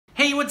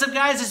what's up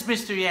guys, it's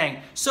Mr. Yang.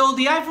 So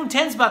the iPhone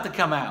 10's about to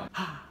come out.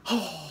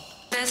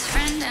 Best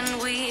friend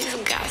and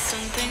we've got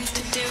some things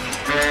to do.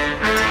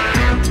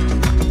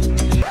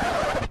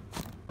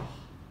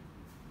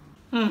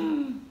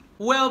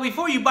 Well,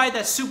 before you buy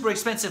that super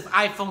expensive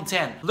iPhone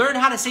 10, learn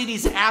how to say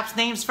these apps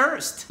names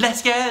first.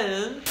 Let's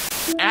go!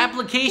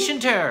 Application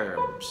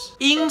terms.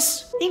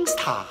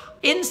 Insta.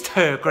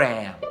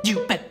 Instagram.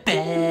 You bet.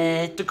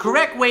 The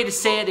correct way to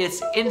say it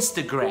is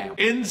Instagram.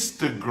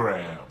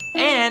 Instagram.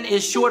 And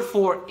is short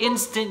for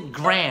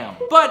Instantgram.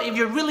 But if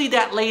you're really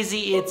that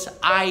lazy, it's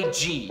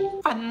IG.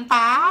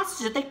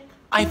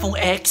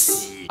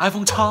 iPhoneX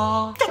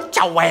叉 Get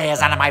your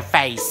ass out of my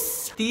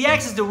face. The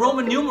X is the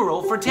Roman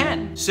numeral for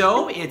 10.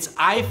 So it's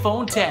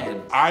iPhone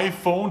 10.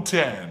 iPhone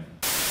 10.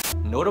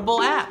 Notable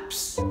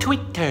apps.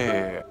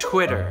 Twitter.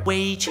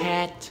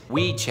 wechat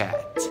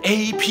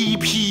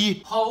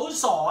App. 好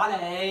傻啊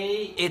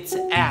你 It's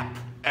app.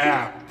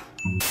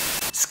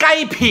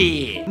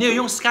 Skype 你有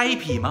用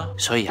Skype 吗？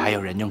所以还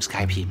有人用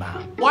Skype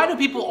吗？ Why do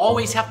people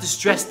always have to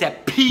stress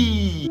that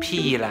P?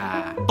 屁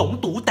啦，懂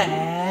讀的。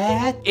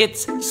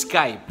 It's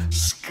Skype.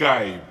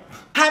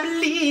 I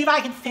believe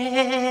I can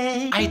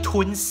fly。愛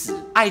吞噬，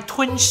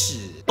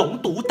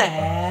懂讀的。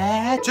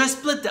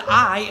Just split the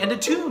I and the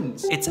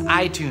tunes. It's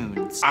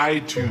iTunes.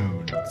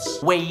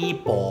 微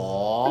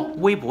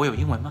博有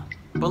英文嗎？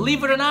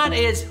 Believe it or not,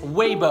 it's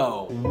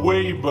Weibo.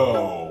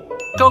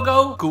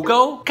 Google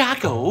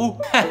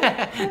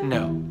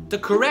No. The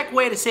correct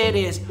way to say it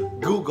is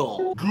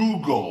Google.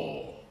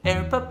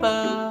 Air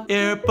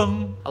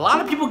bung. A lot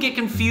of people get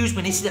confused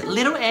when they see that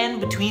little N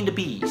between the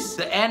B's.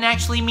 The N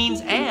actually means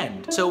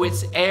and, so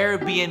it's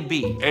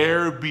Airbnb.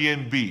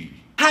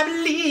 I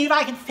believe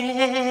I can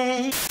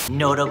fly。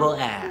 Notable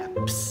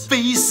apps.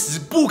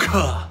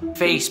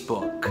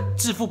 Facebook.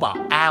 支付寶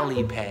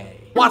Alipay.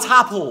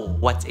 WhatsApp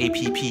What's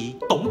app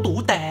懂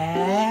讀的。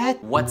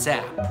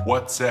WhatsApp.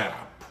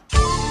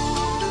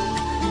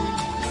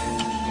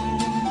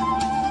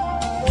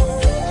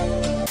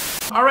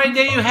 Alright,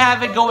 there you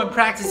have it. Go and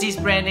practice these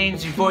brand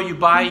names before you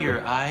buy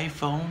your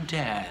iPhone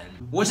 10.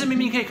 我是明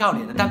明可以靠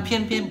脸的，但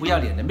偏偏不要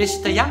脸的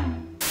Mr. Yang。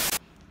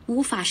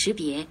無法識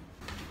別。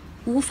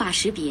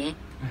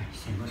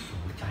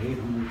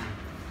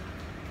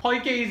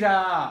開機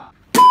咋？